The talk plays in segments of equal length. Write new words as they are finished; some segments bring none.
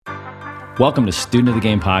Welcome to Student of the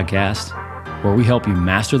Game podcast, where we help you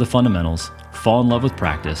master the fundamentals, fall in love with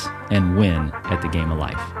practice, and win at the game of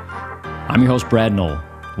life. I'm your host, Brad Knoll.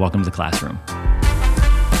 Welcome to the classroom.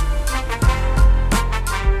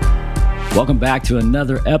 Welcome back to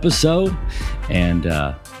another episode, and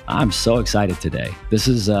I'm so excited today. This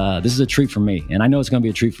is a treat for me, and I know it's going to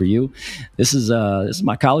be a treat for you. This is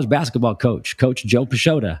my college basketball coach, Coach Joe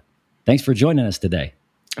Pechota. Thanks for joining us today.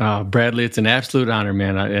 Bradley, it's an absolute honor,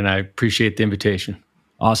 man, and I appreciate the invitation.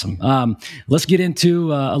 Awesome. Let's get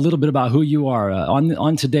into a little bit about who you are.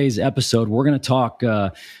 On today's episode, we're going to talk.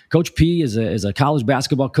 Coach P is a college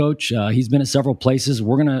basketball coach. He's been at several places.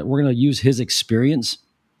 We're gonna use his experience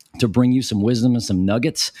to bring you some wisdom and some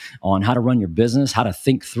nuggets on how to run your business, how to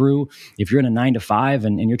think through. If you're in a 9-to-5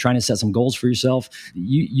 and you're trying to set some goals for yourself,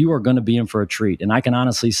 you are going to be in for a treat. And I can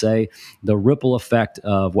honestly say the ripple effect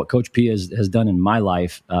of what Coach P has done in my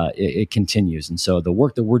life, it continues. And so the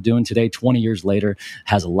work that we're doing today, 20 years later,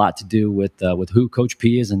 has a lot to do with who Coach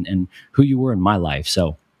P is and who you were in my life.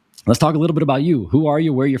 So let's talk a little bit about you. Who are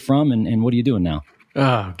you, where you're from, and what are you doing now?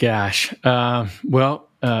 Oh, gosh.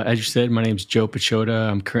 As you said, my name's Joe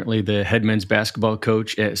Pechota. I'm currently the head men's basketball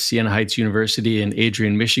coach at Siena Heights University in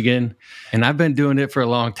Adrian, Michigan. And I've been doing it for a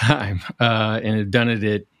long time and have done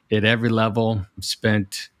it at every level. I've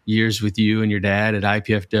spent years with you and your dad at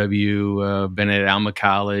IPFW, been at Alma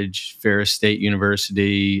College, Ferris State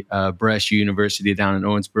University, Bresh University down in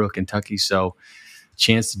Owensboro, Kentucky. So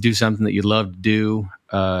chance to do something that you love to do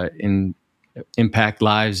and impact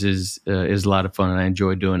lives is a lot of fun, and I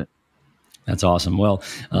enjoy doing it. That's awesome. Well,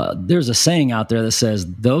 there's a saying out there that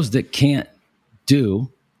says, "Those that can't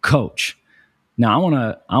do, coach." Now,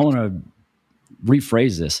 I want to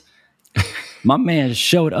rephrase this. My man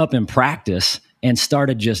showed up in practice and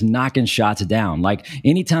started just knocking shots down. Like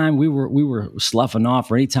anytime we were sloughing off,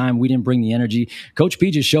 or anytime we didn't bring the energy, Coach P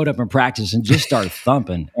just showed up in practice and just started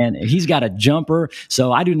thumping. And he's got a jumper.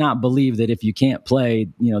 So I do not believe that if you can't play,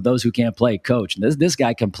 those who can't play, coach. This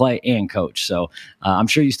guy can play and coach. So I'm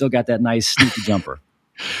sure you still got that nice sneaky jumper.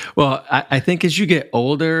 Well, I think as you get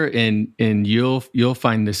older, and you'll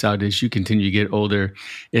find this out as you continue to get older,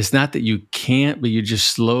 it's not that you can't, but you just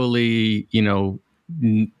slowly,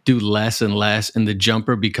 do less and less, and the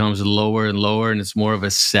jumper becomes lower and lower, and it's more of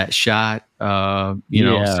a set shot.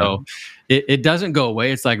 So it doesn't go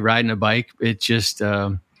away. It's like riding a bike. It just,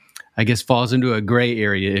 I guess, falls into a gray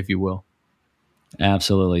area, if you will.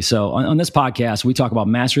 Absolutely. So on this podcast, we talk about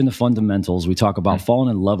mastering the fundamentals. We talk about falling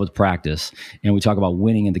in love with practice, and we talk about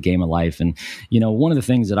winning in the game of life. And, one of the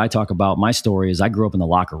things that I talk about, my story, is I grew up in the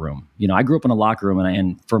locker room. I grew up in a locker room,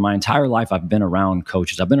 and for my entire life, I've been around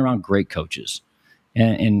coaches. I've been around great coaches.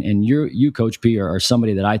 And you, Coach P, are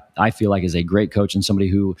somebody that I feel like is a great coach and somebody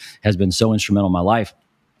who has been so instrumental in my life.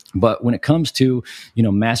 But when it comes to,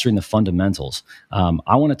 mastering the fundamentals,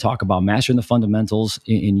 I want to talk about mastering the fundamentals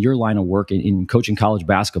in your line of work in coaching college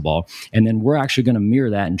basketball. And then we're actually going to mirror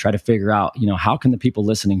that and try to figure out, how can the people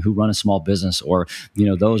listening who run a small business, or,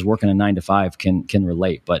 those working a 9-to-5 can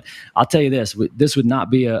relate. But I'll tell you this would not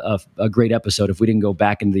be a great episode if we didn't go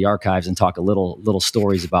back into the archives and talk a little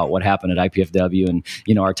stories about what happened at IPFW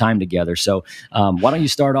and, our time together. So why don't you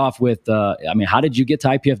start off with, how did you get to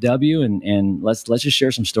IPFW? And let's just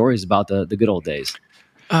share some stories about the good old days.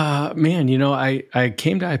 I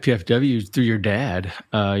came to IPFW through your dad,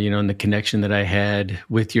 and the connection that I had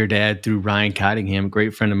with your dad through Ryan Cottingham, a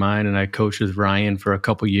great friend of mine, and I coached with Ryan for a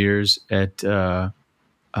couple years at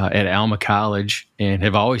Alma College, and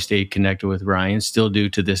have always stayed connected with Ryan, still do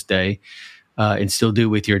to this day, and still do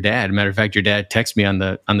with your dad. Matter of fact, your dad texted me on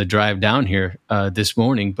the drive down here this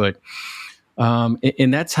morning, but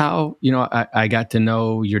and that's how, I got to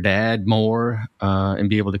know your dad more and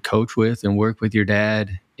be able to coach with and work with your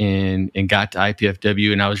dad and got to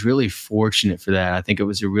IPFW. And I was really fortunate for that. I think it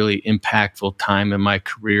was a really impactful time in my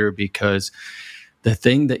career, because the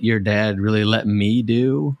thing that your dad really let me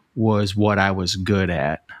do was what I was good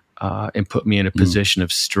at and put me in a position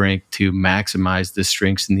of strength to maximize the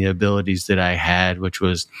strengths and the abilities that I had, which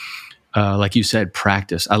was, like you said,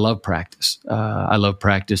 practice. I love practice. I love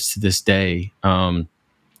practice to this day.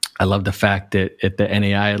 I love the fact that at the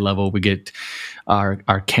NAI level, we get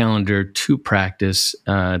our calendar to practice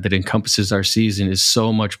that encompasses our season is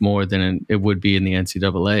so much more than it would be in the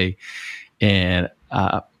NCAA. And,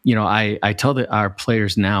 I tell our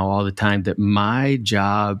players now all the time that my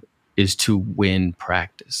job is to win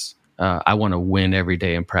practice. I want to win every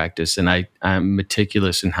day in practice, and I'm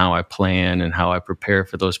meticulous in how I plan and how I prepare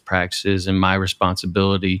for those practices, and my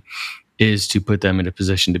responsibility is to put them in a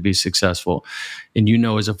position to be successful. And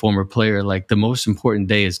as a former player, like the most important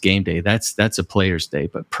day is game day. That's a player's day,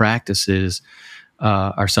 but practices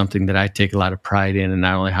are something that I take a lot of pride in, and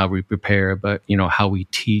not only how we prepare, but how we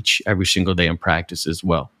teach every single day in practice as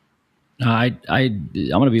well. I'm going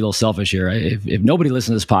to be a little selfish here. If nobody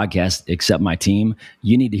listens to this podcast except my team,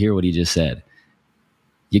 you need to hear what he just said.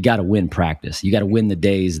 You got to win practice. You got to win the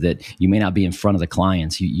days that you may not be in front of the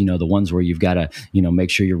clients. You know, the ones where you've got to, make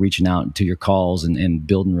sure you're reaching out to your calls and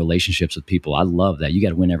building relationships with people. I love that. You got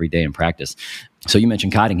to win every day in practice. So you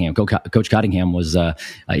mentioned Cottingham. Coach Cottingham was,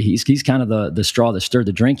 he's kind of the straw that stirred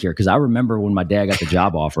the drink here. Cause I remember when my dad got the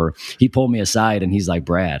job offer, he pulled me aside and he's like,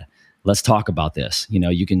 Brad, let's talk about this.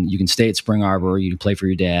 You can stay at Spring Arbor. You can play for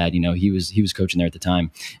your dad. He was coaching there at the time.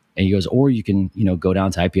 And he goes, or you can, go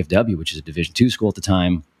down to IPFW, which is a Division II school at the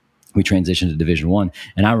time. We transitioned to Division I.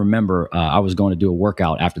 And I remember I was going to do a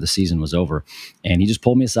workout after the season was over. And he just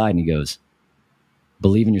pulled me aside and he goes,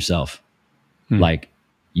 believe in yourself. Like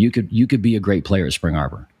you could be a great player at Spring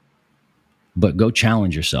Arbor, but go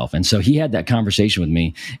challenge yourself. And so he had that conversation with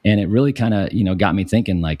me, and it really kind of, got me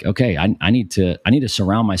thinking like, okay, I need to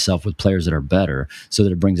surround myself with players that are better so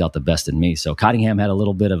that it brings out the best in me. So Cottingham had a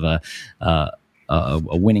little bit of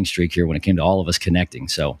a winning streak here when it came to all of us connecting.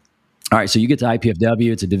 So, all right. So you get to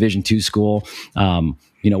IPFW, it's a Division II school.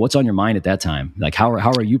 What's on your mind at that time? Like, how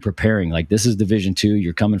are you preparing? Like, this is Division II,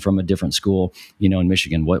 you're coming from a different school, in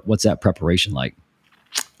Michigan. What's that preparation like?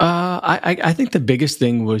 I think the biggest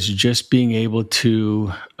thing was just being able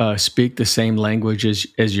to speak the same language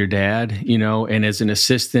as your dad, and as an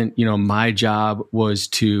assistant, my job was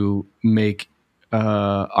to make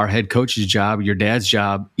our head coach's job, your dad's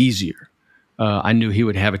job, easier. I knew he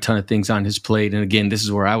would have a ton of things on his plate. And again, this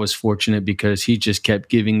is where I was fortunate because he just kept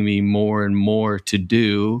giving me more and more to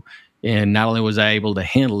do. And not only was I able to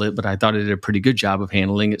handle it, but I thought I did a pretty good job of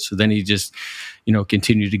handling it. So then he just,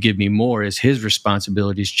 continued to give me more as his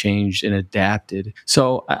responsibilities changed and adapted.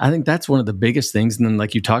 So I think that's one of the biggest things. And then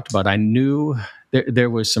like you talked about, I knew there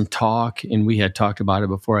was some talk, and we had talked about it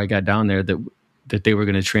before I got down there, that they were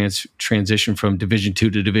going to transition from Division II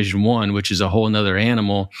to Division I, which is a whole nother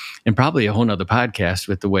animal and probably a whole nother podcast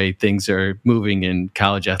with the way things are moving in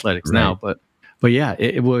college athletics now. But yeah,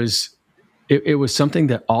 it was something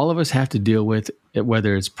that all of us have to deal with,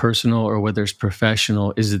 whether it's personal or whether it's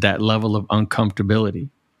professional, is that level of uncomfortability.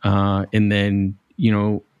 And then,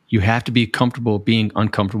 you have to be comfortable being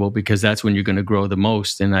uncomfortable, because that's when you're going to grow the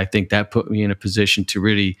most. And I think that put me in a position to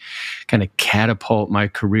really kind of catapult my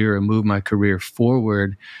career and move my career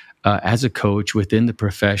forward as a coach within the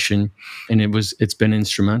profession. And it's been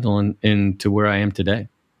instrumental in to where I am today.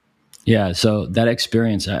 Yeah. So that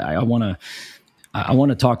experience, I want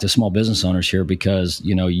to talk to small business owners here, because,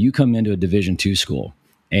 you come into a Division II school,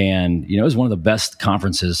 and, it was one of the best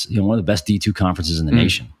conferences, one of the best D2 conferences in the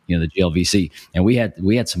nation, the GLVC. And we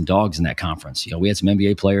had some dogs in that conference. We had some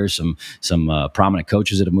NBA players, some prominent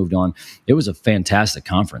coaches that have moved on. It was a fantastic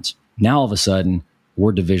conference. Now, all of a sudden,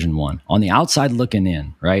 we're Division I. On the outside looking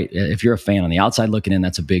in, right? If you're a fan, on the outside looking in,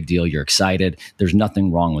 that's a big deal. You're excited. There's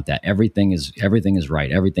nothing wrong with that. Everything is right.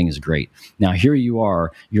 Everything is great. Now, here you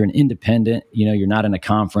are. You're an independent. You're not in a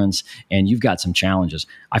conference, and you've got some challenges.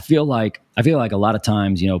 I feel like a lot of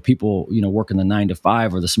times, people, working the 9 to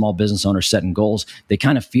 5, or the small business owners setting goals, they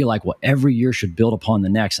kind of feel like, well, every year should build upon the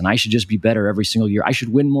next, and I should just be better every single year. I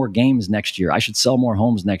should win more games next year. I should sell more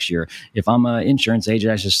homes next year. If I'm an insurance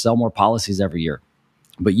agent, I should sell more policies every year.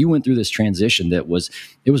 But you went through this transition that was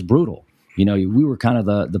brutal. We were kind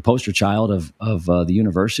of the poster child of the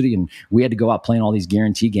university, and we had to go out playing all these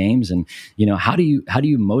guarantee games. And how do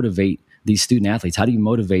you motivate these student athletes? How do you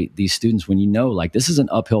motivate these students when like this is an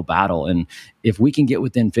uphill battle? And if we can get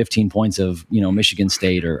within 15 points of Michigan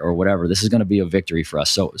State or whatever, this is going to be a victory for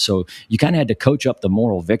us. So you kind of had to coach up the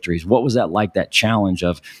moral victories. What was that like? That challenge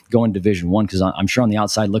of going Division I? Because I'm sure on the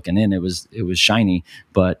outside looking in, it was shiny,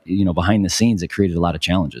 but behind the scenes, it created a lot of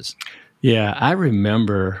challenges. Yeah, I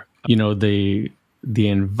remember the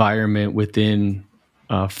environment within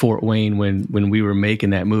Fort Wayne when we were making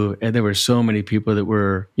that move, and there were so many people that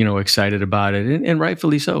were excited about it, and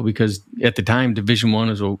rightfully so, because at the time Division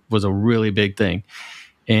I was a really big thing.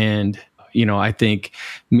 And I think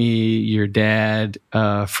me, your dad,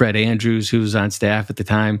 Fred Andrews, who was on staff at the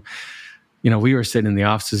time, we were sitting in the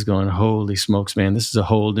offices going, holy smokes, man, this is a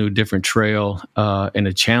whole new different trail, and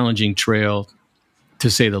a challenging trail, to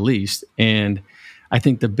say the least. And I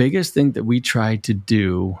think the biggest thing that we tried to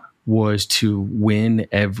do was to win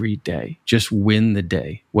every day, just win the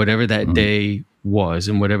day, whatever that day was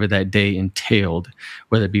and whatever that day entailed,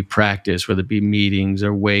 whether it be practice, whether it be meetings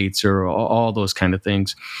or weights or all those kind of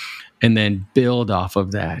things, and then build off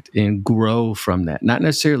of that and grow from that. Not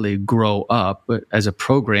necessarily grow up, but as a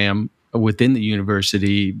program within the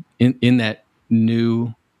university in that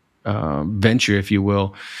new venture, if you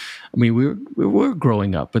will. I mean, we were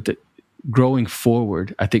growing up, but growing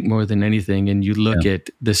forward, I think more than anything. And you look at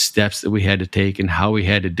the steps that we had to take and how we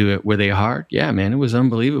had to do it. Were they hard? Yeah, man, it was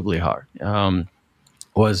unbelievably hard.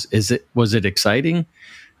 Was it exciting?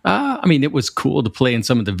 I mean, it was cool to play in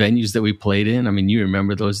some of the venues that we played in. I mean, you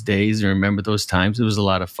remember those days and remember those times. It was a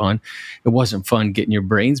lot of fun. It wasn't fun getting your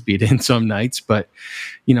brains beat in some nights, but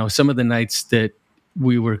some of the nights that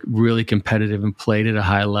we were really competitive and played at a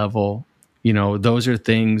high level, those are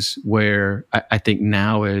things where I think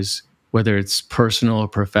now is, whether it's personal or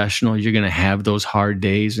professional, you're going to have those hard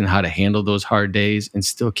days and how to handle those hard days and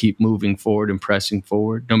still keep moving forward and pressing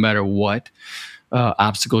forward, no matter what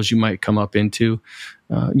obstacles you might come up into.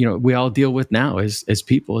 We all deal with now as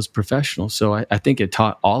people, as professionals. So I think it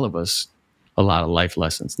taught all of us a lot of life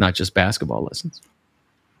lessons, not just basketball lessons.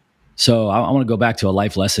 So I want to go back to a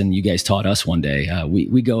life lesson you guys taught us one day.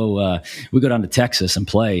 We go down to Texas and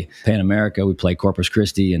play Pan America. We play Corpus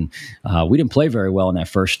Christi, and we didn't play very well in that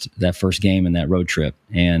first game in that road trip.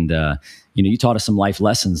 And you taught us some life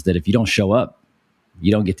lessons that if you don't show up,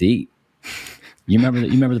 you don't get to eat. You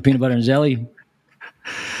remember the peanut butter and jelly?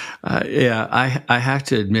 Yeah, I have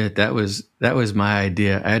to admit that was my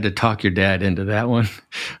idea. I had to talk your dad into that one.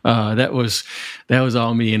 That was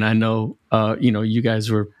all me, and I know you guys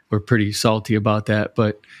were pretty salty about that.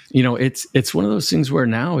 But it's one of those things where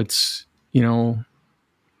now it's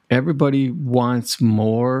everybody wants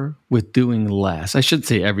more with doing less. I should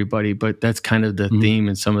say everybody, but that's kind of the theme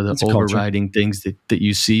and some of the overriding things that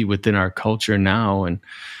you see within our culture now. And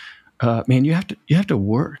man, you have to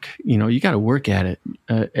work. You got to work at it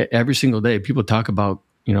every single day. People talk about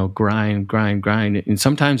grind, and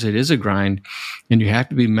sometimes it is a grind, and you have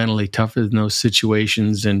to be mentally tougher in those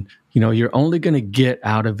situations. And you're only going to get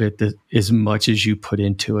out of it as much as you put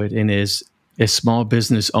into it. And as small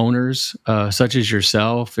business owners, such as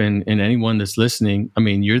yourself and anyone that's listening, I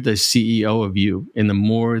mean, you're the CEO of you, and the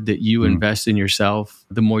more that you invest in yourself,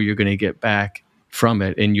 the more you're going to get back from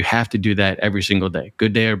it. And you have to do that every single day,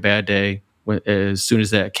 good day or bad day. As soon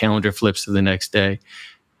as that calendar flips to the next day,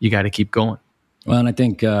 you got to keep going. Well, and I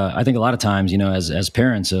think a lot of times, as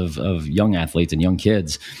parents of young athletes and young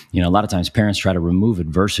kids, a lot of times parents try to remove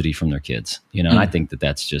adversity from their kids, and I think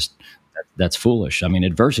that's foolish. I mean,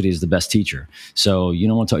 adversity is the best teacher. So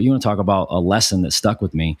you want to talk about a lesson that stuck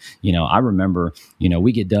with me. I remember,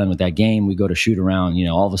 we get done with that game, we go to shoot around,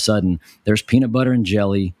 all of a sudden there's peanut butter and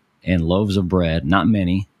jelly and loaves of bread, not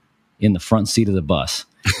many, in the front seat of the bus.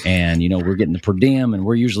 And, we're getting the per diem, and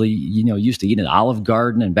we're usually, used to eating at Olive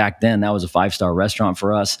Garden. And back then that was a 5-star restaurant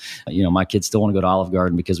for us. My kids still want to go to Olive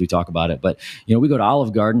Garden because we talk about it. But, we go to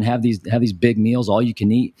Olive Garden, have these big meals, all you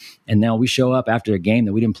can eat. And now we show up after a game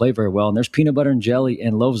that we didn't play very well, and there's peanut butter and jelly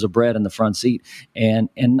and loaves of bread in the front seat. And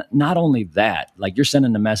not only that, like, you're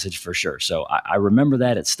sending a message for sure. So I remember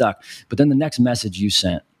that, it stuck. But then the next message you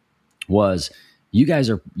sent was,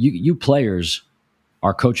 you players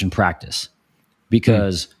are coaching practice.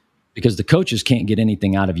 Because the coaches can't get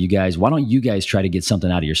anything out of you guys. Why don't you guys try to get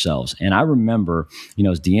something out of yourselves? And I remember,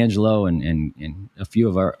 as D'Angelo and a few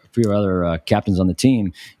other captains on the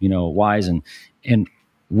team, Wise, and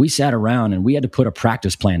we sat around and we had to put a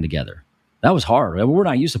practice plan together. That was hard. We're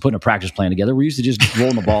not used to putting a practice plan together. We're used to just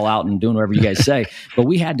rolling the ball out and doing whatever you guys say. But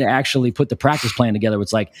we had to actually put the practice plan together.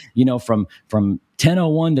 It's like, from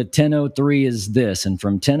 10:01 to 10:03 is this, and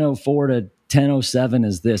from 10:04 to 10:07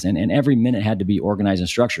 is this, and every minute had to be organized and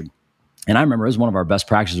structured. And I remember it was one of our best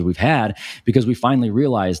practices we've had, because we finally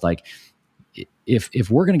realized, like,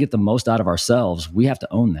 if we're going to get the most out of ourselves, we have to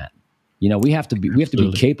own that. We have to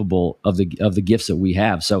be capable of the gifts that we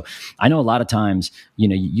have. So I know a lot of times,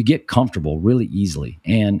 you get comfortable really easily,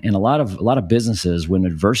 and a lot of businesses, when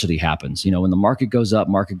adversity happens, when the market goes up,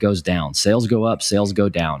 market goes down, sales go up, sales go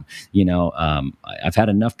down. I've had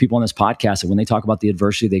enough people on this podcast that when they talk about the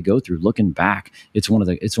adversity they go through, looking back, it's one of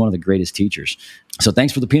the greatest teachers. So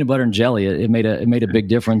thanks for the peanut butter and jelly. It made a big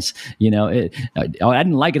difference. I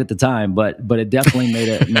didn't like it at the time, but it definitely made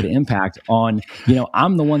an impact on,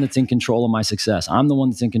 I'm the one that's in control of my success. I'm the one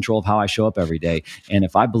that's in control of how I show up every day. And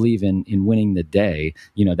if I believe in winning the day,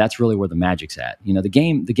 that's really where the magic's at. The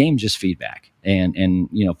game's just feedback. And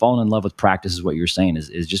falling in love with practice is what you're saying,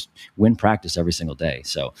 is just win practice every single day.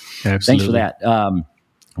 So Absolutely. Thanks for that.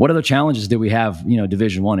 What other challenges did we have,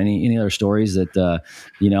 Division I? Any other stories that,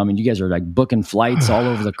 you guys are like booking flights all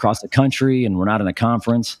over across the country, and we're not in a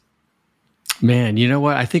conference? Man, you know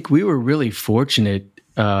what? I think we were really fortunate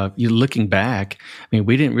you looking back, I mean,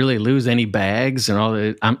 we didn't really lose any bags and all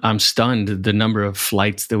that. I'm stunned at the number of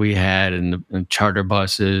flights that we had and charter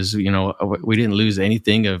buses. You know, we didn't lose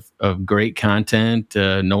anything of great content.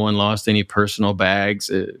 No one lost any personal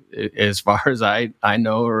bags, as far as I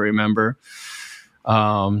know or remember.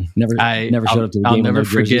 Never showed up to the I'll game. never in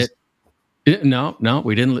forget. No,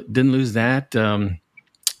 we didn't lose that.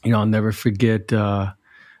 You know, I'll never forget. I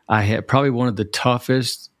had probably one of the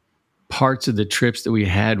toughest parts of the trips that we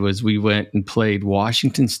had was we went and played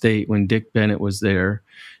Washington State when Dick Bennett was there,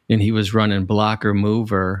 and he was running blocker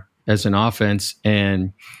mover as an offense,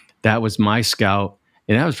 and that was my scout,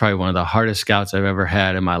 and that was probably one of the hardest scouts I've ever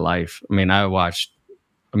had in my life. I mean, I watched,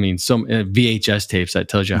 some VHS tapes that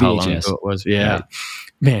tells you how long ago it was. Yeah. Right.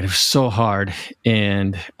 Man, it was so hard,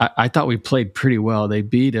 and I thought we played pretty well. They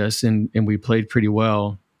beat us, and we played pretty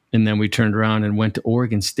well, and then we turned around and went to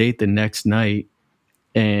Oregon State the next night.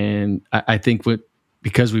 And I think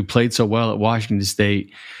because we played so well at Washington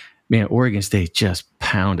State, man, Oregon State just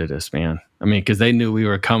pounded us, man. I mean, because they knew we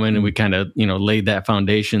were coming, and we kind of, laid that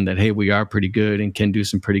foundation that, hey, we are pretty good and can do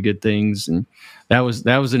some pretty good things. And that was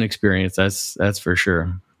an experience. That's for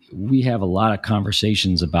sure. We have a lot of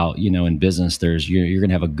conversations about, in business, you're going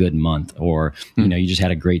to have a good month, or, you just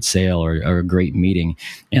had a great sale or a great meeting.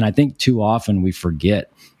 And I think too often we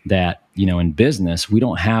forget that, in business, we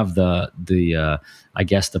don't have the I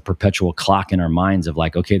guess the perpetual clock in our minds of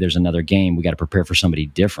like, okay, there's another game. We got to prepare for somebody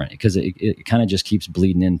different, because it kind of just keeps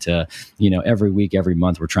bleeding into, every week, every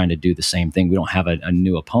month, we're trying to do the same thing. We don't have a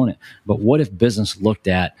new opponent. But what if business looked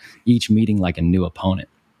at each meeting like a new opponent?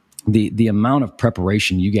 The amount of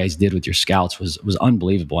preparation you guys did with your scouts was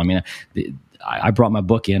unbelievable. I mean, I brought my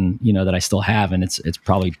book in, that I still have, and it's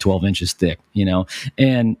probably 12 inches thick,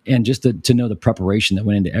 and just to know the preparation that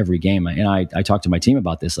went into every game. And I talked to my team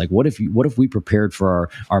about this. Like, what if we prepared for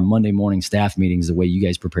our Monday morning staff meetings the way you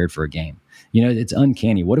guys prepared for a game? It's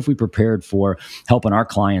uncanny. What if we prepared for helping our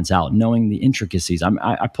clients out, knowing the intricacies?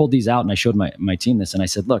 I pulled these out and I showed my team this, and I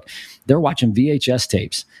said, look, they're watching VHS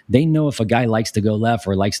tapes. They know if a guy likes to go left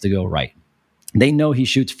or likes to go right. They know he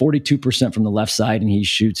shoots 42% from the left side and he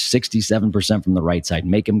shoots 67% from the right side.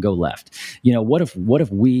 Make him go left. What if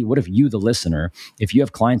you, the listener, if you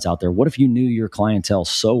have clients out there, what if you knew your clientele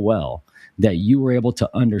so well that you were able to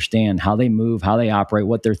understand how they move, how they operate,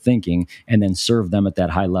 what they're thinking, and then serve them at that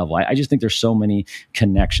high level? I just think there's so many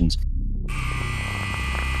connections.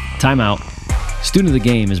 Time out. Student of the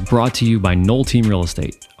Game is brought to you by Knoll Team Real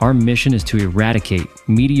Estate. Our mission is to eradicate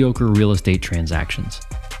mediocre real estate transactions.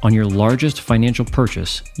 On your largest financial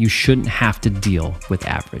purchase, you shouldn't have to deal with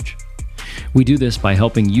average. We do this by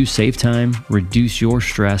helping you save time, reduce your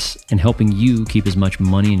stress, and helping you keep as much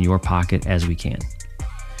money in your pocket as we can.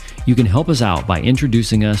 You can help us out by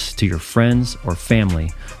introducing us to your friends or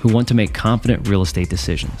family who want to make confident real estate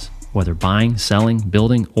decisions, whether buying, selling,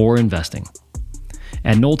 building, or investing.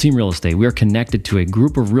 At Knoll Team Real Estate, we are connected to a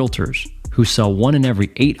group of realtors who sell 1 in every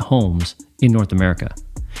 8 homes in North America.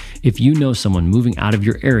 If you know someone moving out of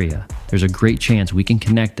your area, there's a great chance we can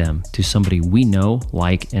connect them to somebody we know,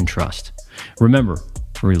 like, and trust. Remember,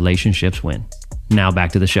 relationships win. Now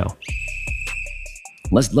back to the show.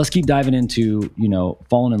 Let's keep diving into,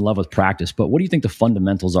 falling in love with practice. But what do you think the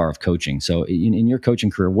fundamentals are of coaching? So in your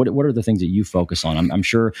coaching career, what are the things that you focus on? I'm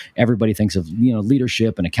sure everybody thinks of,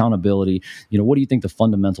 leadership and accountability. What do you think the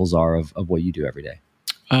fundamentals are of what you do every day?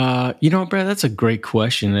 Brad, that's a great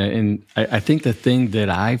question. And I think the thing that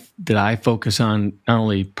I focus on, not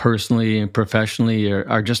only personally and professionally,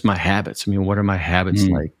 are just my habits. I mean, what are my habits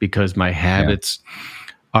like? Because my habits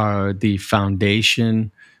are the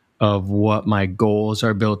foundation of what my goals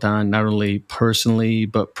are built on, not only personally,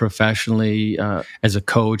 but professionally, as a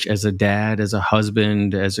coach, as a dad, as a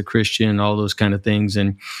husband, as a Christian, all those kind of things.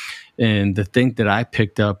 And the thing that I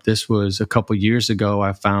picked up, this was a couple years ago,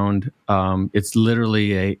 I found it's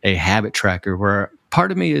literally a habit tracker, where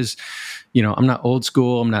part of me is, I'm not old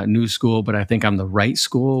school, I'm not new school, but I think I'm the right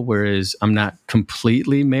school, whereas I'm not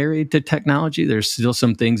completely married to technology. There's still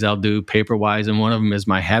some things I'll do paper-wise, and one of them is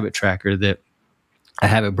my habit tracker that I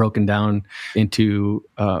have it broken down into,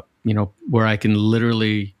 where I can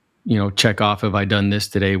literally, check off, have I done this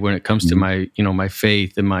today, when it comes to my, my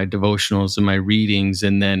faith and my devotionals and my readings,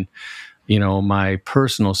 and then, my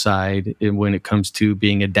personal side, and when it comes to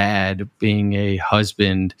being a dad, being a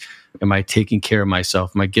husband. Am I taking care of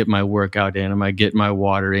myself? Am I getting my workout in? Am I getting my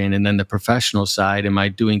water in? And then the professional side, am I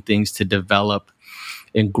doing things to develop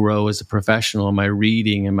and grow as a professional? Am I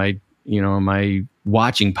reading? Am I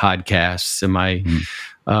watching podcasts? Am I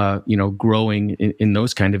growing in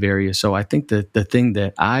those kind of areas. So I think that the thing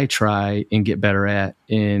that I try and get better at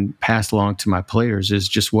and pass along to my players is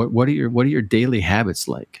just what are your daily habits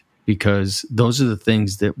like? Because those are the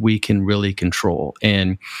things that we can really control.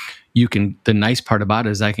 And the nice part about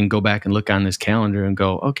it is I can go back and look on this calendar and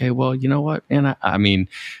go, okay, well, you know what? And I mean,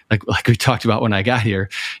 like we talked about when I got here,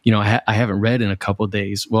 I haven't read in a couple of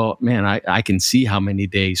days. Well, man, I can see how many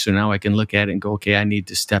days. So now I can look at it and go, okay, I need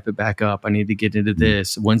to step it back up. I need to get into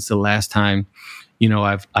this. When's the last time,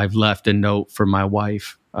 I've left a note for my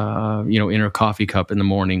wife, in her coffee cup in the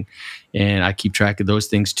morning, and I keep track of those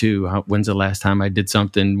things too. When's the last time I did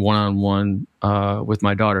something one-on-one with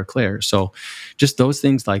my daughter Claire? So, just those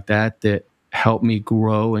things like that help me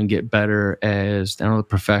grow and get better as not only a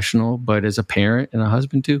professional but as a parent and a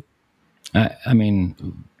husband too. I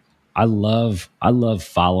mean, I love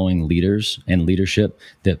following leaders and leadership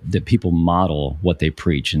that people model what they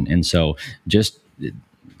preach, and so just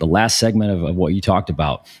the last segment of what you talked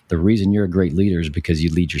about, the reason you're a great leader is because you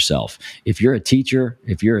lead yourself. If you're a teacher,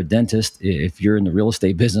 if you're a dentist, if you're in the real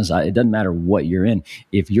estate business, it doesn't matter what you're in.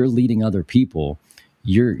 If you're leading other people,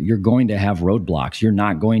 you're going to have roadblocks. You're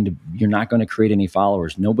not going to create any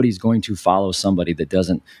followers. Nobody's going to follow somebody that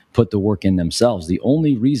doesn't put the work in themselves. The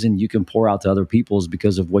only reason you can pour out to other people is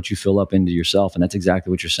because of what you fill up into yourself, and that's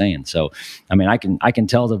exactly what you're saying. So, I mean, I can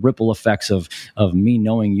tell the ripple effects of me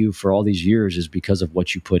knowing you for all these years is because of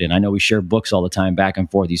what you put in. I know we share books all the time, back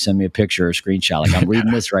and forth. You send me a picture or a screenshot, like I'm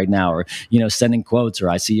reading this right now, or sending quotes, or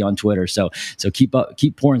I see you on Twitter. So keep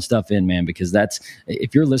pouring stuff in, man, because that's,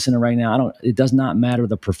 if you're listening right now, it does not matter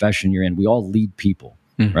the profession you're in. We all lead people,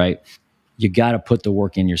 right? You got to put the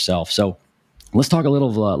work in yourself. So let's talk a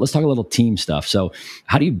little team stuff. So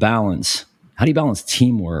how do you balance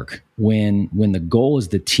teamwork when the goal is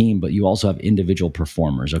the team, but you also have individual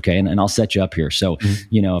performers? Okay. And I'll set you up here. So,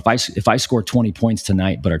 if I score 20 points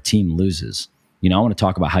tonight, but our team loses, I want to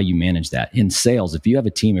talk about how you manage that in sales. If you have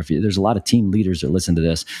a team, there's a lot of team leaders that listen to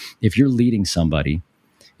this, if you're leading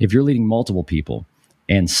multiple people,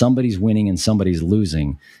 and somebody's winning and somebody's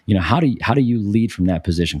losing, how do you lead from that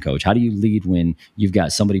position, coach? How do you lead when you've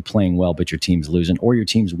got somebody playing well but your team's losing, or your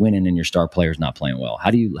team's winning and your star player's not playing well?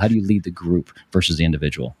 How do you lead the group versus the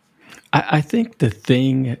individual? I think the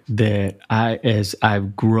thing that as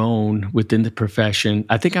I've grown within the profession,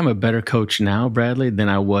 I think I'm a better coach now, Bradley, than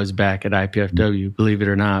I was back at IPFW, believe it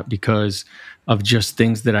or not, because of just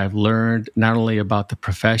things that I've learned, not only about the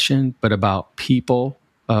profession, but about people,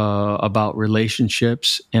 about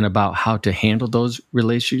relationships, and about how to handle those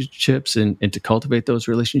relationships and to cultivate those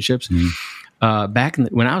relationships. Back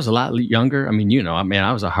when I was a lot younger,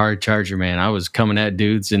 I was a hard charger, man. I was coming at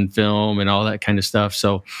dudes in film and all that kind of stuff.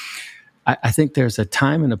 So I think there's a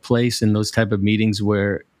time and a place in those type of meetings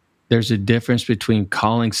where there's a difference between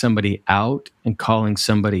calling somebody out and calling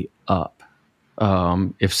somebody up.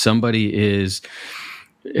 If somebody's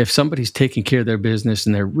taking care of their business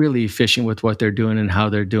and they're really efficient with what they're doing and how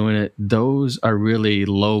they're doing it, those are really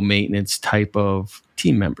low maintenance type of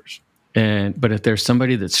team members. But if there's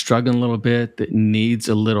somebody that's struggling a little bit, that needs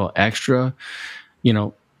a little extra,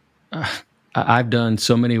 I've done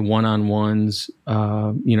so many one-on-ones,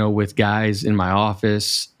 with guys in my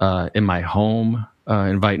office, in my home,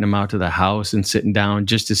 inviting them out to the house and sitting down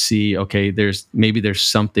just to see, okay, there's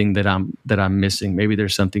something that I'm missing. Maybe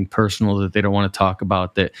there's something personal that they don't want to talk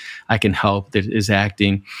about that I can help, that is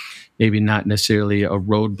acting maybe not necessarily a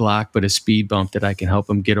roadblock, but a speed bump that I can help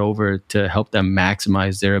them get over to help them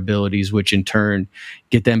maximize their abilities, which in turn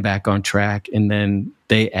get them back on track. And then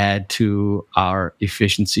they add to our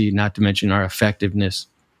efficiency, not to mention our effectiveness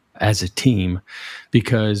as a team,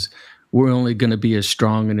 because we're only going to be as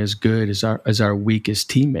strong and as good as our weakest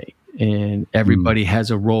teammate. And everybody has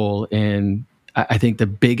a role. And I think the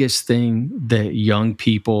biggest thing that young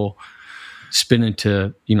people spin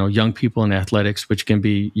into, young people in athletics, which can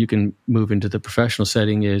be, you can move into the professional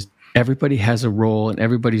setting, is everybody has a role and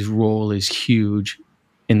everybody's role is huge.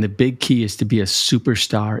 And the big key is to be a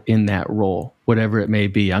superstar in that role, whatever it may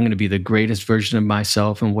be. I'm going to be the greatest version of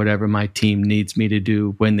myself and whatever my team needs me to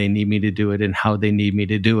do, when they need me to do it, and how they need me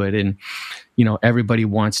to do it. And, everybody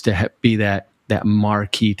wants to be that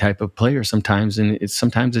marquee type of player sometimes. And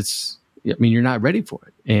you're not ready for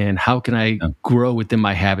it. And how can I grow within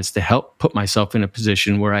my habits to help put myself in a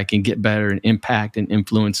position where I can get better and impact and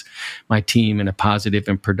influence my team in a positive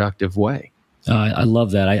and productive way? I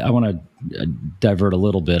love that. I want to divert a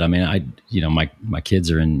little bit. I mean, my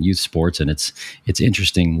kids are in youth sports, and it's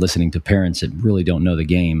interesting listening to parents that really don't know the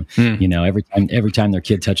game. Every time their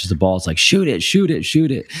kid touches the ball, it's like, shoot it.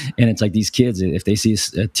 And it's like these kids, if they see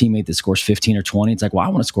a teammate that scores 15 or 20, it's like, well, I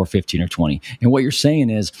want to score 15 or 20. And what you're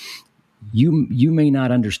saying is, you may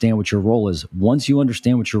not understand what your role is. Once you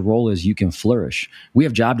understand what your role is, you can flourish. We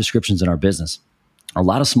have job descriptions in our business. A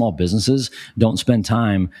lot of small businesses don't spend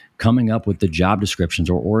time coming up with the job descriptions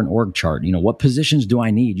or an org chart. What positions do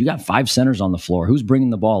I need? You got 5 centers on the floor. Who's bringing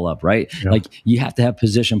the ball up, right? Yeah. Like, you have to have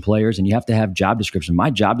position players and you have to have job description. My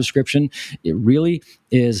job description, it really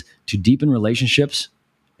is to deepen relationships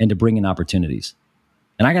and to bring in opportunities.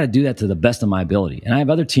 And I got to do that to the best of my ability. And I have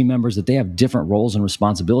other team members that they have different roles and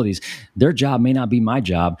responsibilities. Their job may not be my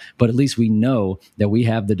job, but at least we know that we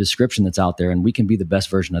have the description that's out there and we can be the best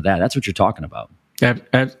version of that. That's what you're talking about.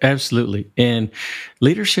 Absolutely. And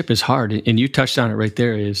leadership is hard. And you touched on it right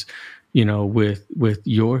there is, with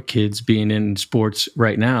your kids being in sports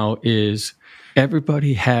right now, is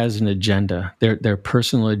everybody has an agenda, their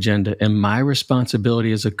personal agenda. And my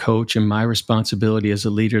responsibility as a coach and my responsibility as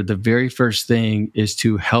a leader, the very first thing is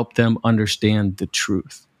to help them understand the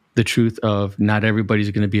truth of not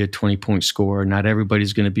everybody's going to be a 20-point scorer. Not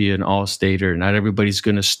everybody's going to be an all-stater. Not everybody's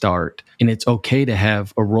going to start. And it's okay to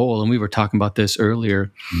have a role. And we were talking about this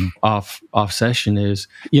earlier off session is,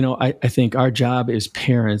 I think our job as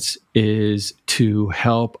parents is to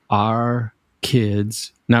help our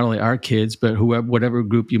kids, not only our kids, but whatever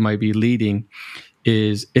group you might be leading,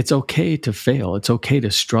 is it's okay to fail. It's okay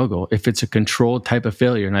to struggle if it's a controlled type of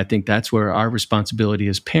failure. And I think that's where our responsibility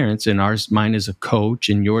as parents, and mine as a coach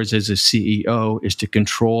and yours as a CEO, is to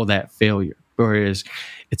control that failure. Whereas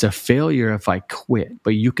it's a failure if I quit,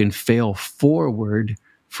 but you can fail forward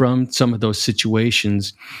from some of those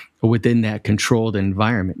situations within that controlled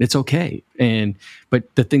environment. It's okay. But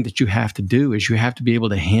the thing that you have to do is you have to be able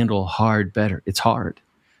to handle hard better. It's hard.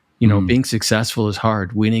 Being successful is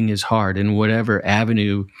hard. Winning is hard. And whatever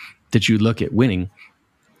avenue that you look at winning,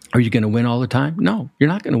 are you going to win all the time? No, you're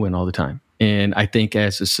not going to win all the time. And I think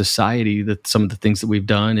as a society, that some of the things that we've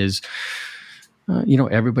done is,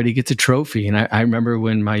 everybody gets a trophy. And I remember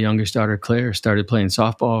when my youngest daughter, Claire, started playing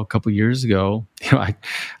softball a couple years ago,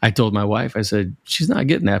 I told my wife, I said, she's not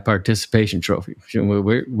getting that participation trophy.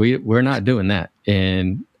 We're not doing that.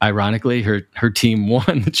 And ironically, her team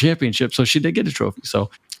won the championship. So she did get a trophy.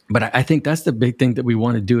 But I think that's the big thing that we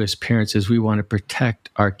want to do as parents is we want to protect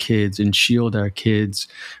our kids and shield our kids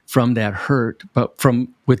from that hurt. But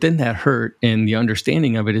from within that hurt and the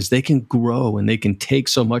understanding of it is they can grow and they can take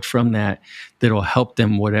so much from that'll help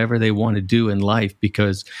them whatever they want to do in life,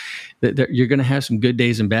 because you're going to have some good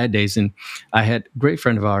days and bad days. And I had a great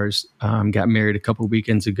friend of ours got married a couple of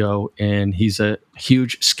weekends ago, and he's a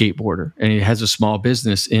huge skateboarder, and he has a small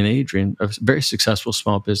business in Adrian, a very successful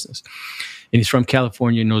small business. And he's from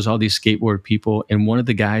California, knows all these skateboard people. And one of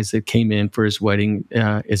the guys that came in for his wedding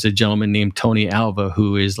is a gentleman named Tony Alva,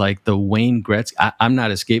 who is like the Wayne Gretzky. I'm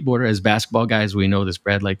not a skateboarder. As basketball guys, we know this,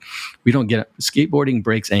 Brad. Like, we don't get skateboarding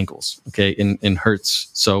breaks ankles, okay, and hurts.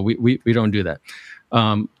 So we don't do that.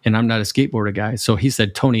 And I'm not a skateboarder guy. So he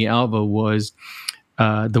said Tony Alva was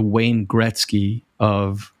the Wayne Gretzky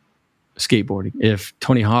of skateboarding. If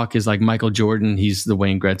Tony Hawk is like Michael Jordan, he's the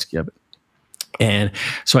Wayne Gretzky of it. And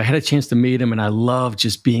so I had a chance to meet him, and I love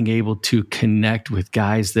just being able to connect with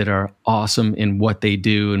guys that are awesome in what they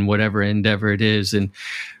do and whatever endeavor it is. And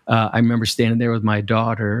I remember standing there with my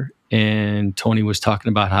daughter, and Tony was talking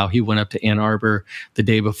about how he went up to Ann Arbor the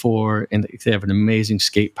day before, and they have an amazing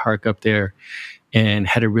skate park up there, and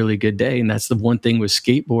had a really good day. And that's the one thing with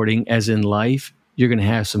skateboarding, as in life, you're going to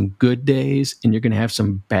have some good days and you're going to have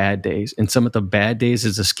some bad days. And some of the bad days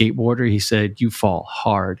as a skateboarder, he said, you fall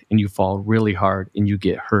hard and you fall really hard and you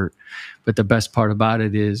get hurt. But the best part about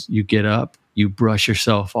it is you get up, you brush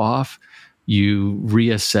yourself off, you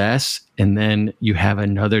reassess, and then you have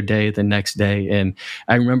another day the next day. And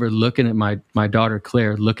I remember looking at my daughter,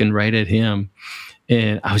 Claire, looking right at him.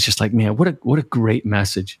 And I was just like, man, what a great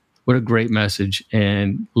message. What a great message.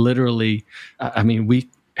 And literally, I mean, we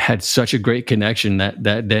had such a great connection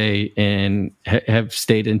that day, and have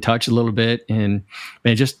stayed in touch a little bit. And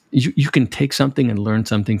man, just you can take something and learn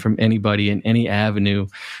something from anybody in any avenue.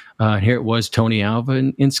 Here it was, Tony Alva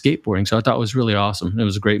in skateboarding. So I thought it was really awesome. It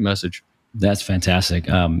was a great message. That's fantastic.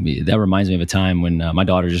 That reminds me of a time when my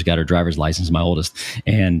daughter just got her driver's license, my oldest,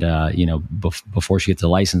 and before she gets the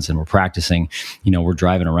license and we're practicing, we're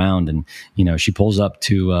driving around, and she pulls up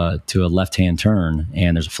to a left-hand turn,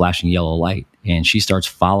 and there's a flashing yellow light, and she starts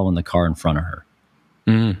following the car in front of her.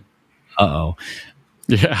 Uh-oh.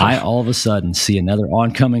 Yeah. I all of a sudden see another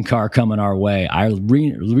oncoming car coming our way. I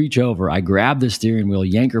reach over, I grab the steering wheel,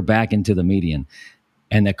 yank her back into the median,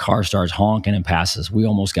 and the car starts honking and passes. We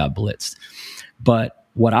almost got blitzed. But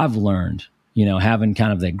what I've learned, having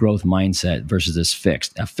kind of that growth mindset versus a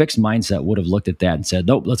fixed mindset would have looked at that and said,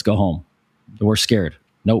 nope, let's go home. We're scared.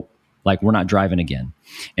 Nope, Like, we're not driving again.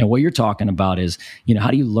 And what you're talking about is, how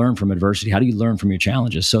do you learn from adversity? How do you learn from your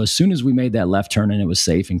challenges? So as soon as we made that left turn and it was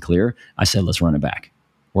safe and clear, I said, let's run it back.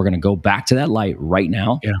 We're going to go back to that light right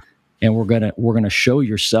now. Yeah. And we're going to show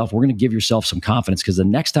yourself, we're going to give yourself some confidence, because the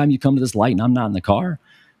next time you come to this light and I'm not in the car,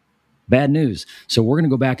 bad news. So we're going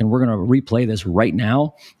to go back and we're going to replay this right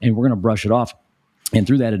now, and we're going to brush it off. And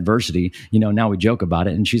through that adversity, now we joke about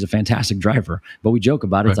it, and she's a fantastic driver, but we joke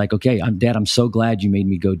about it. Right. It's like, okay, Dad, I'm so glad you made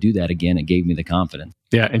me go do that again. It gave me the confidence.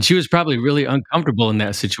 Yeah. And she was probably really uncomfortable in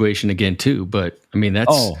that situation again too. But I mean,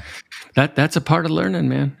 that's a part of learning,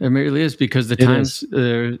 man. It really is, because the times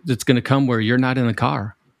it's going to come where you're not in the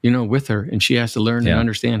car, with her, and she has to learn and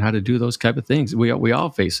understand how to do those type of things. We all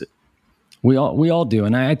face it. We all do.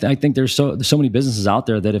 And I think there's so many businesses out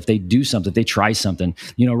there that if they do something, they try something,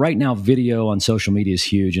 right now, video on social media is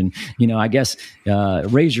huge. And, I guess,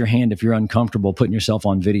 raise your hand if you're uncomfortable putting yourself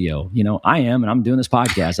on video. I am, and I'm doing this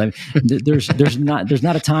podcast. There's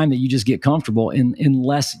not a time that you just get comfortable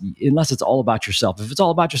unless it's all about yourself. If it's all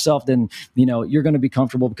about yourself, then, you're going to be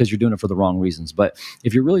comfortable because you're doing it for the wrong reasons. But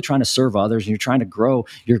if you're really trying to serve others and you're trying to grow,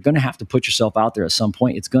 you're going to have to put yourself out there at some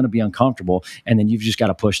point. It's going to be uncomfortable. And then you've just got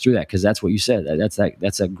to push through that, because that's what you said. That's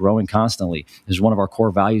that growing constantly is one of our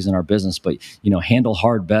core values in our business. But handle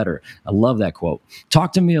hard better. I love that quote.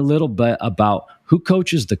 Talk to me a little bit about who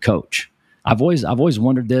coaches the coach. I've always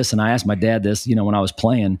wondered this, and I asked my dad this. When I was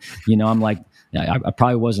playing, I'm like, I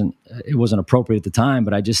probably wasn't. It wasn't appropriate at the time,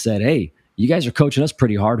 but I just said, "Hey, you guys are coaching us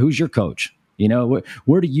pretty hard. Who's your coach?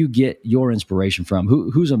 Where do you get your inspiration from?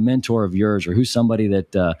 Who's a mentor of yours, or who's somebody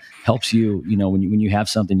that helps you? When you have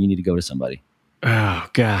something, you need to go to somebody." Oh,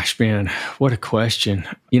 gosh, man, what a question.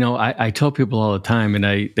 I tell people all the time, and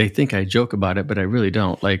they think I joke about it, but I really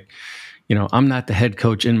don't. Like, I'm not the head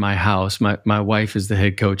coach in my house. My wife is the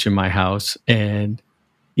head coach in my house. And,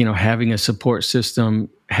 having a support system,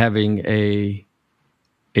 having a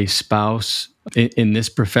spouse in this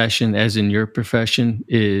profession, as in your profession,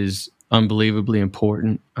 is unbelievably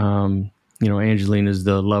important. Angelina is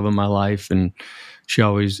the love of my life, and she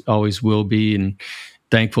always will be. And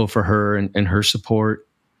thankful for her and her support.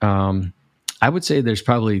 I would say there's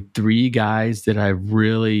probably 3 guys that I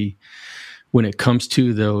really, when it comes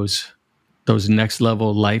to those next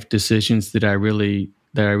level life decisions, that I really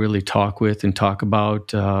talk with and talk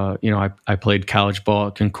about. I played college ball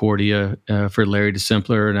at Concordia for Larry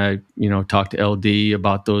DeSimpler, and I talked to LD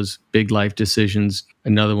about those big life decisions.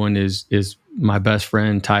 Another one is my best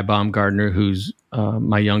friend Ty Baumgartner, who's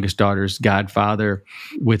my youngest daughter's godfather,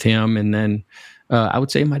 with him, and then I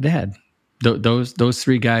would say my dad. Those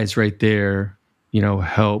 3 guys right there,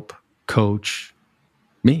 help coach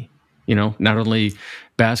me. Not only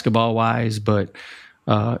basketball wise, but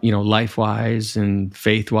life wise and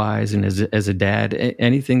faith wise, and as a dad,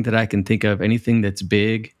 anything that I can think of, anything that's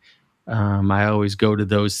big, I always go to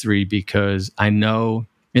those 3, because I know,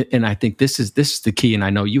 and I think this is the key, and I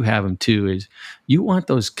know you have them too. Is you want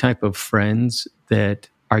those type of friends that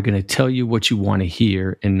are going to tell you what you want to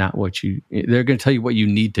hear, and not they're going to tell you what you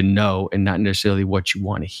need to know, and not necessarily what you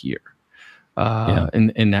want to hear.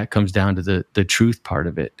 And that comes down to the truth part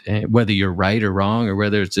of it, and whether you're right or wrong, or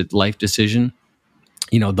whether it's a life decision,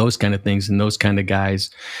 those kind of things, and those kind of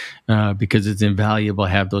guys, because it's invaluable to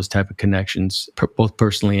have those type of connections, both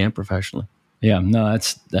personally and professionally. Yeah, no,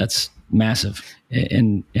 that's massive.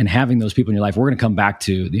 And having those people in your life, we're going to come back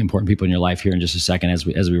to the important people in your life here in just a second as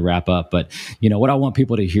we wrap up. But, what I want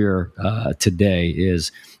people to hear today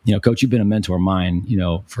is, Coach, you've been a mentor of mine,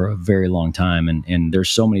 for a very long time. And there's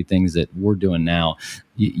so many things that we're doing now.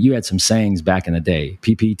 You had some sayings back in the day,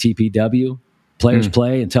 PPTPW, players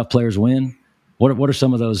play and tough players win. What are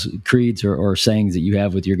some of those creeds or sayings that you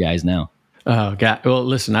have with your guys now? Oh, God. Well,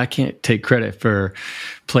 listen, I can't take credit for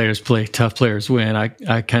players play, tough players win.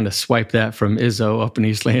 I kind of swiped that from Izzo up in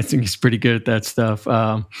East Lansing. He's pretty good at that stuff.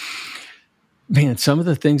 Man, some of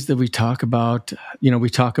the things that we talk about, we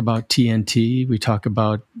talk about TNT. We talk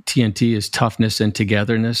about TNT is toughness and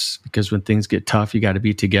togetherness, because when things get tough, you got to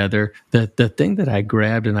be together. The thing that I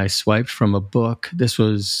grabbed and I swiped from a book, this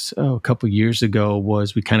was a couple years ago,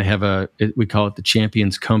 was we kind of have we call it the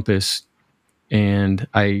Champion's Compass. And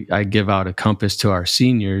I give out a compass to our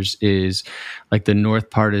seniors. Is like the north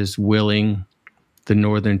part is willing. The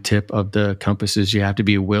northern tip of the compass is you have to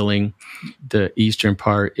be willing. The eastern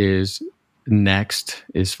part is next,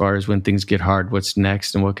 as far as when things get hard, what's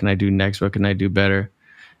next and what can I do next? What can I do better?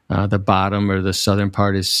 The bottom or the southern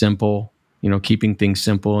part is simple, keeping things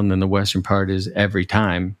simple. And then the western part is every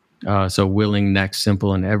time. So willing, next,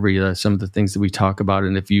 simple, and every, some of the things that we talk about.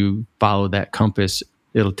 And if you follow that compass,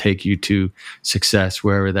 it'll take you to success,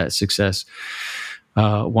 wherever that success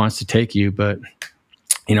wants to take you. But,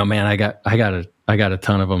 man, I got a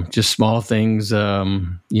ton of them. Just small things,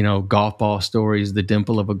 golf ball stories, the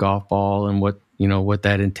dimple of a golf ball, and what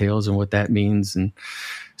that entails and what that means. And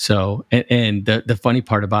so, and the funny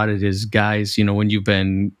part about it is, guys, when you've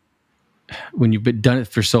been done it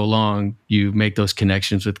for so long, you make those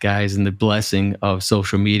connections with guys, and the blessing of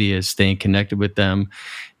social media is staying connected with them.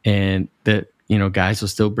 And that, guys will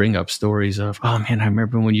still bring up stories of, oh man, I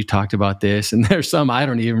remember when you talked about this. And there's some I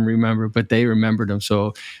don't even remember, but they remembered them.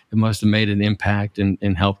 So it must have made an impact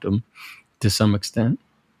and helped them to some extent.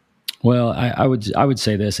 Well, I would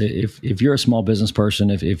say this: if you're a small business person,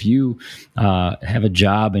 if you have a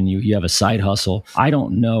job and you have a side hustle, I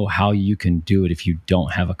don't know how you can do it if you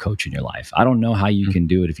don't have a coach in your life. I don't know how you can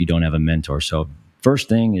do it if you don't have a mentor. So first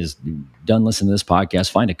thing is, done listening to this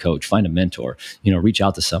podcast, find a coach, find a mentor, reach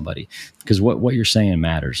out to somebody, because what you're saying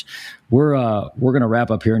matters. We're going to wrap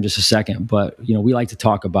up here in just a second, but we like to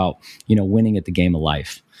talk about winning at the game of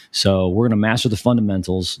life. So we're going to master the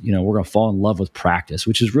fundamentals. We're going to fall in love with practice,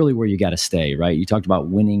 which is really where you got to stay, right? You talked about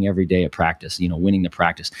winning every day at practice, winning the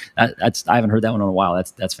practice. That's I haven't heard that one in a while.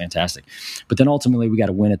 That's fantastic. But then ultimately we got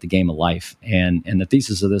to win at the game of life. And the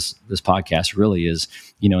thesis of this podcast really is,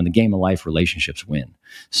 in the game of life, relationships win.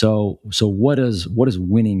 So what does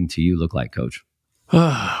winning to you look like, Coach?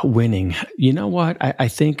 Winning. You know what? I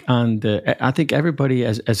think everybody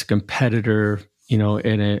as a competitor,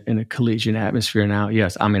 in a collegiate atmosphere now.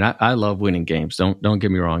 Yes, I mean I love winning games. Don't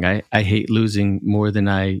get me wrong. I hate losing more than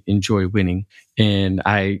I enjoy winning, and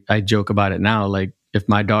I joke about it now. Like if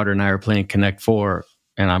my daughter and I are playing Connect Four,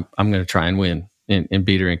 and I'm going to try and win and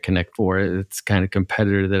beat her in Connect Four. It's the kind of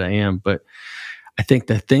competitor that I am. But I think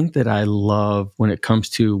the thing that I love when it comes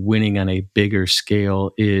to winning on a bigger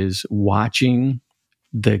scale is watching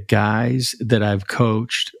the guys that I've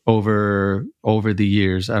coached over the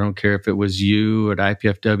years. I don't care if it was you at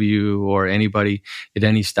IPFW or anybody at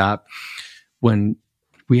any stop. When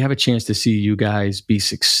we have a chance to see you guys be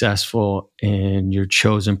successful in your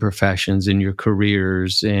chosen professions, in your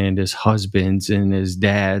careers, and as husbands and as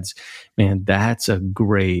dads, man, that's a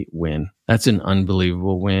great win. That's an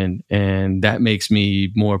unbelievable win. And that makes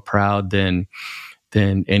me more proud than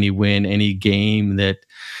any win, any game that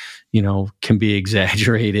can be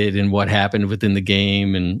exaggerated and what happened within the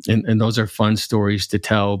game. And those are fun stories to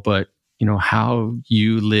tell, but how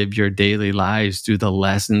you live your daily lives through the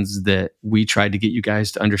lessons that we tried to get you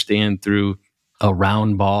guys to understand through a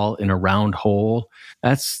round ball in a round hole.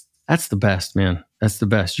 That's the best, man. That's the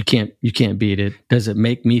best. You can't beat it. Does it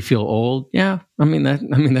make me feel old? Yeah.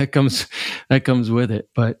 That comes with it,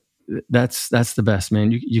 but that's the best,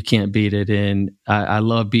 man. You can't beat it. And I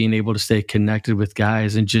love being able to stay connected with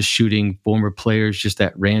guys and just shooting former players, just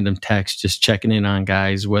that random text, just checking in on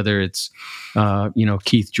guys, whether it's,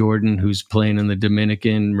 Keith Jordan, who's playing in the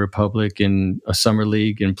Dominican Republic in a summer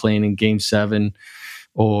league and playing in Game 7,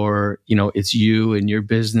 or, it's you and your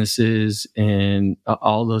businesses and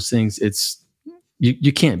all those things. It's,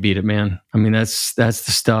 you can't beat it, man. I mean, that's the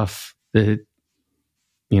stuff that,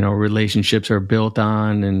 relationships are built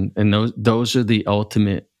on, and those are the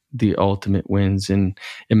ultimate wins, and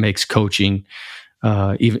it makes coaching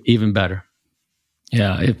even better.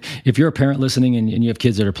 Yeah, if you're a parent listening and you have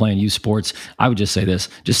kids that are playing youth sports, I would just say this: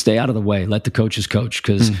 just stay out of the way. Let the coaches coach,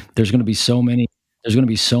 because there's going to be so many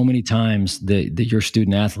times that your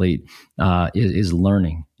student athlete is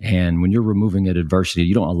learning, and when you're removing at adversity,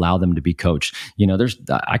 you don't allow them to be coached.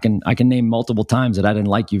 I can name multiple times that I didn't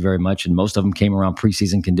like you very much, and most of them came around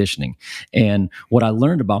preseason conditioning. And what I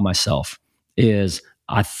learned about myself is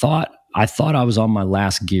I thought I was on my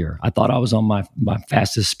last gear. I thought I was on my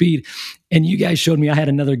fastest speed, and you guys showed me I had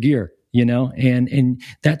another gear. And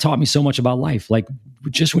that taught me so much about life. Like,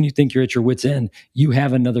 just when you think you're at your wit's end, you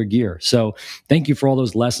have another gear. So thank you for all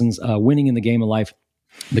those lessons. Winning in the game of life.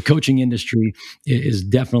 The coaching industry is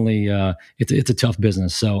definitely it's a tough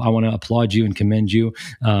business. So I want to applaud you and commend you.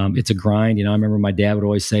 It's a grind. I remember my dad would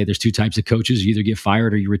always say there's two types of coaches: you either get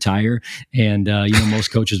fired or you retire. And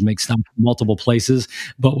most coaches make stops in multiple places.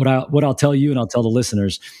 But what I'll tell you, and I'll tell the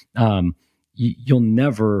listeners, you'll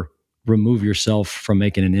never remove yourself from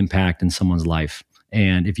making an impact in someone's life.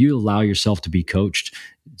 And if you allow yourself to be coached,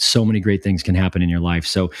 so many great things can happen in your life.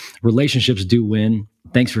 So relationships do win.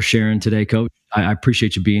 Thanks for sharing today, Coach. I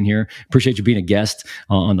appreciate you being here. Appreciate you being a guest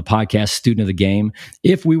on the podcast, Student of the Game.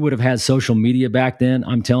 If we would have had social media back then,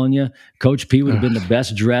 I'm telling you, Coach P would have been the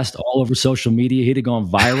best dressed all over social media. He'd have gone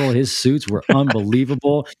viral. His suits were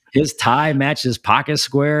unbelievable. His tie matched his pocket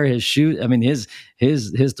square. His shoe,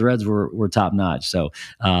 his threads were top notch. So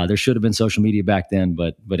there should have been social media back then.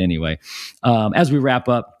 But anyway, as we wrap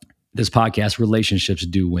up, this podcast, relationships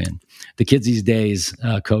do win. The kids these days,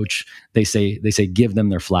 coach, they say give them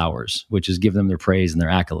their flowers, which is give them their praise and their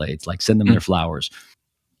accolades, like send them their flowers.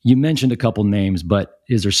 You mentioned a couple names, but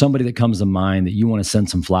is there somebody that comes to mind that you want to send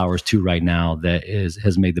some flowers to right now that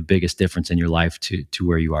has made the biggest difference in your life to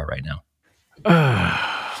where you are right now?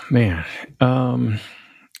 Man,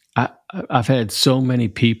 I've had so many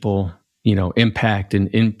people, impact and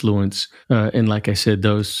influence. And like I said,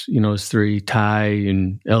 those three, Ty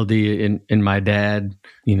and LD and my dad,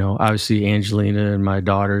 obviously Angelina and my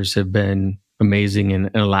daughters have been amazing in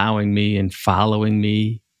allowing me and following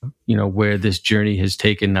me, where this journey has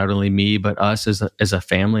taken not only me, but us as a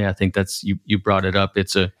family. I think that's, you brought it up.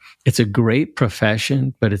 It's a great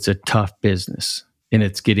profession, but it's a tough business, and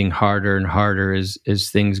it's getting harder and harder as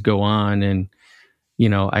things go on. And,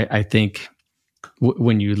 I think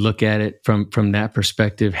when you look at it from that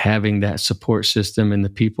perspective, having that support system and the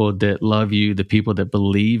people that love you, the people that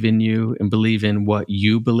believe in you and believe in what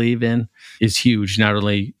you believe in is huge. Not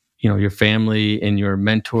only, your family and your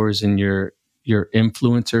mentors and your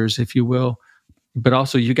influencers, if you will, but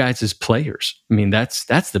also you guys as players. I mean, that's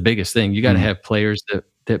the biggest thing. You got to have players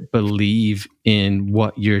that believe in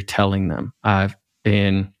what you're telling them.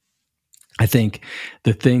 And I think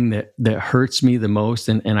the thing that hurts me the most,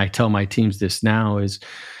 and I tell my teams this now, is,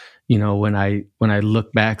 when I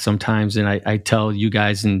look back sometimes, and I tell you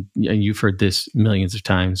guys, and you've heard this millions of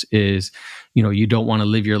times, is, you don't want to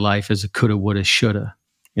live your life as a coulda, woulda, shoulda.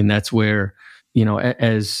 And that's where,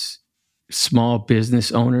 as small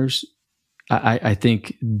business owners, I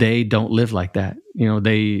think they don't live like that.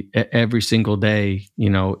 They every single day,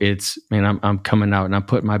 it's, man, I'm coming out and I'm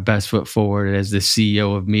putting my best foot forward as the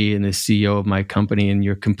CEO of me and the CEO of my company. And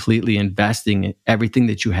you're completely investing in everything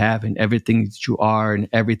that you have and everything that you are and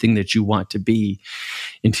everything that you want to be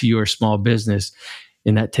into your small business.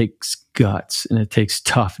 And that takes guts and it takes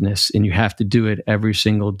toughness, and you have to do it every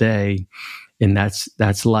single day. And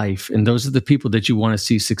that's life. And those are the people that you want to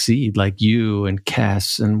see succeed, like you and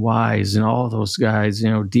Cass and Wise and all those guys,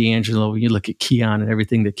 D'Angelo. You look at Keon and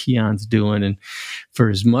everything that Keon's doing. And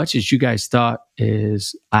for as much as you guys thought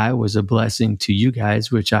is I was a blessing to you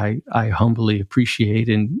guys, which I humbly appreciate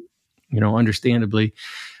and, understandably,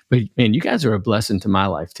 but man, you guys are a blessing to my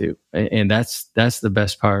life too. And that's the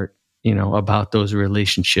best part, about those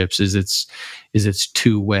relationships is it's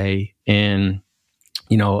two-way. And,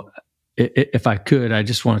 if I could, I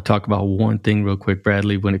just want to talk about one thing real quick,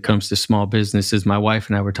 Bradley, when it comes to small businesses. My wife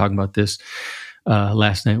and I were talking about this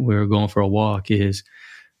last night. We were going for a walk. Is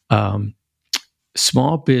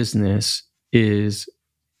small business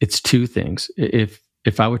it's two things.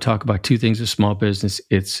 If I would talk about two things of small business,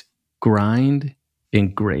 it's grind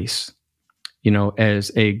and grace.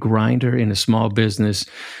 As a grinder in a small business,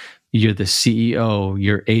 you're the CEO,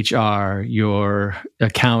 your HR, your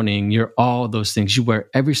accounting, you're all those things. You wear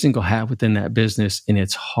every single hat within that business, and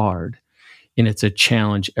it's hard. And it's a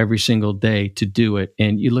challenge every single day to do it.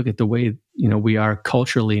 And you look at the way, we are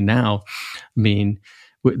culturally now. I mean,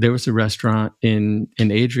 there was a restaurant in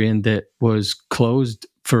Adrian that was closed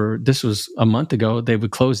this was a month ago. They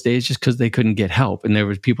would close days just because they couldn't get help. And there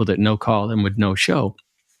was people that no call and would no show.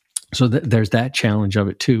 So there's that challenge of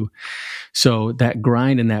it too. So that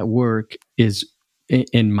grind and that work is,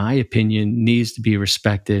 in my opinion, needs to be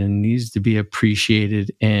respected and needs to be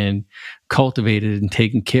appreciated and cultivated and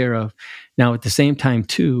taken care of. Now, at the same time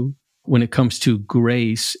too, when it comes to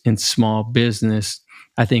grace in small business,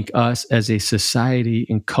 I think us as a society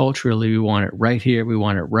and culturally, we want it right here, we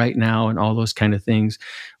want it right now, and all those kind of things.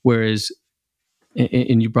 Whereas,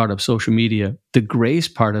 and you brought up social media, the grace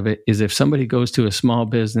part of it is if somebody goes to a small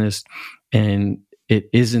business and it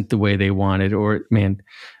isn't the way they want it, or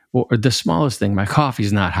the smallest thing, my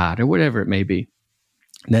coffee's not hot, or whatever it may be,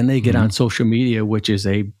 then they get on social media, which is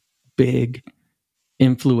a big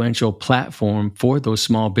influential platform for those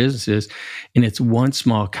small businesses, and it's one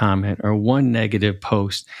small comment or one negative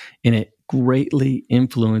post, and it greatly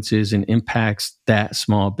influences and impacts that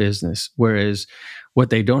small business. Whereas what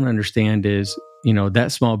they don't understand is,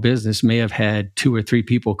 that small business may have had 2 or 3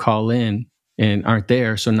 people call in and aren't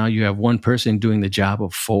there. So now you have one person doing the job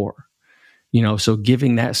of 4. So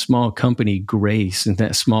giving that small company grace and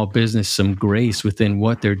that small business some grace within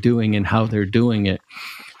what they're doing and how they're doing it,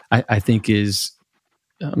 I think is,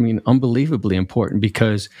 unbelievably important,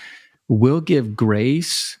 because we'll give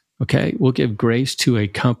grace. Okay. We'll give grace to a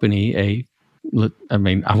company, I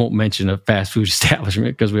won't mention a fast food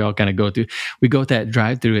establishment because we all kind of go through that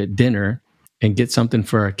drive-through at dinner and get something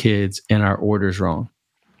for our kids and our order's wrong.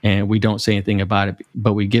 And we don't say anything about it,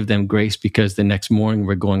 but we give them grace because the next morning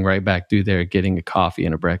we're going right back through there getting a coffee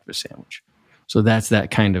and a breakfast sandwich. So that's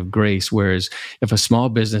that kind of grace. Whereas if a small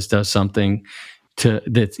business does something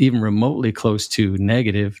that's even remotely close to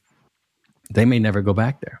negative, they may never go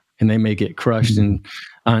back there, and they may get crushed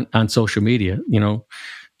on social media.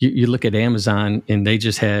 You look at Amazon, and they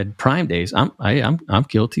just had Prime Days. I'm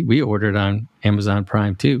guilty. We ordered on Amazon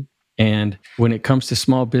Prime too. And when it comes to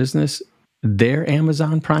small business, their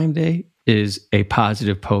Amazon Prime Day is a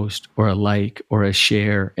positive post or a like or a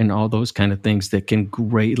share and all those kind of things that can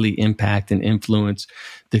greatly impact and influence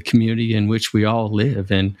the community in which we all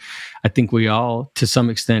live. And I think we all, to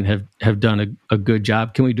some extent, have done a good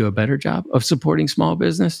job. Can we do a better job of supporting small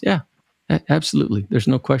business? Yeah, absolutely. There's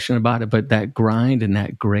no question about it. But that grind and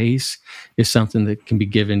that grace is something that can be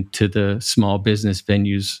given to the small business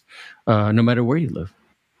venues, no matter where you live.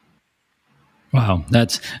 Wow,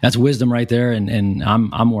 that's wisdom right there, and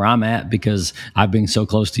I'm where I'm at because I've been so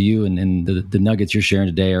close to you, and the nuggets you're sharing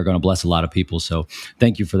today are going to bless a lot of people. So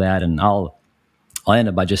thank you for that, and I'll end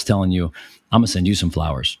up by just telling you, I'm gonna send you some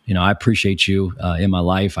flowers. I appreciate you in my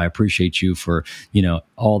life. I appreciate you for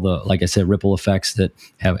all the, like I said, ripple effects that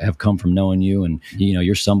have come from knowing you, and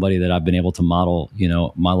you're somebody that I've been able to model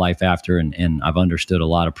my life after, and I've understood a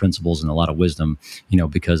lot of principles and a lot of wisdom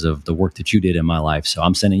because of the work that you did in my life. So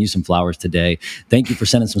I'm sending you some flowers today. Thank you for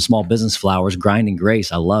sending some small business flowers. Grinding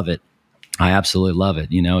grace, I love it. I absolutely love it.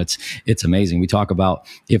 It's amazing. We talk about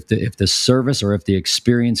if the service or if the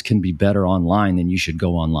experience can be better online, then you should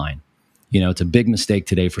go online. It's a big mistake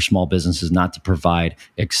today for small businesses not to provide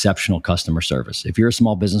exceptional customer service. If you're a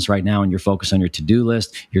small business right now and you're focused on your to-do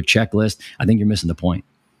list, your checklist, I think you're missing the point.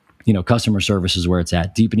 Customer service is where it's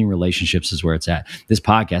at. Deepening relationships is where it's at. This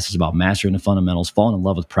podcast is about mastering the fundamentals, falling in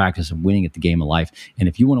love with practice, and winning at the game of life. And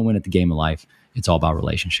if you want to win at the game of life, it's all about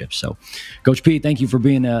relationships. So, Coach P, thank you for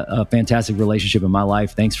being a fantastic relationship in my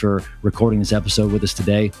life. Thanks for recording this episode with us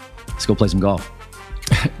today. Let's go play some golf.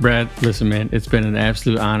 Brad, listen, man, it's been an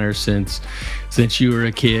absolute honor since you were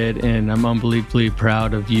a kid, and I'm unbelievably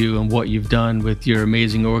proud of you and what you've done with your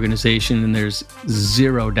amazing organization. And there's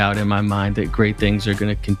zero doubt in my mind that great things are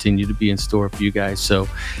going to continue to be in store for you guys. So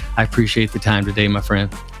I appreciate the time today, my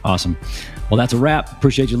friend. Awesome. Well, that's a wrap.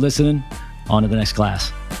 Appreciate you listening. On to the next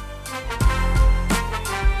class.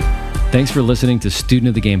 Thanks for listening to Student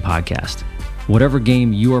of the Game podcast. Whatever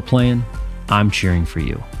game you are playing, I'm cheering for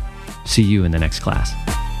you. See you in the next class.